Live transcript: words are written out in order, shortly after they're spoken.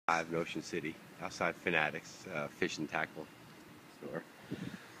in Ocean City, outside Fanatics, fish and tackle store.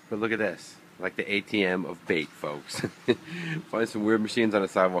 But look at this, like the ATM of bait, folks. Find some weird machines on the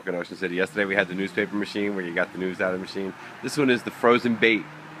sidewalk in Ocean City. Yesterday we had the newspaper machine where you got the news out of the machine. This one is the frozen bait,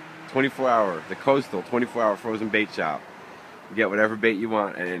 24-hour, the coastal 24-hour frozen bait shop. You get whatever bait you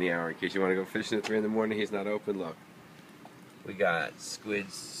want at any hour. In case you want to go fishing at 3 in the morning, he's not open. Look, we got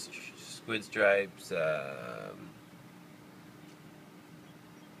squid stripes.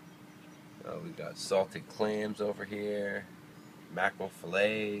 We got salted clams over here, mackerel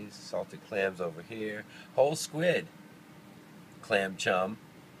fillets, salted clams over here, whole squid, clam chum.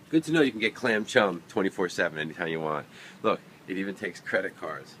 Good to know you can get clam chum 24/7 anytime you want. Look, it even takes credit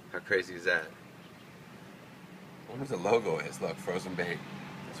cards. How crazy is that? I wonder what the logo is. Look, frozen bait.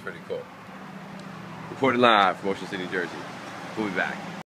 That's pretty cool. Reported live from Ocean City, New Jersey. We'll be back.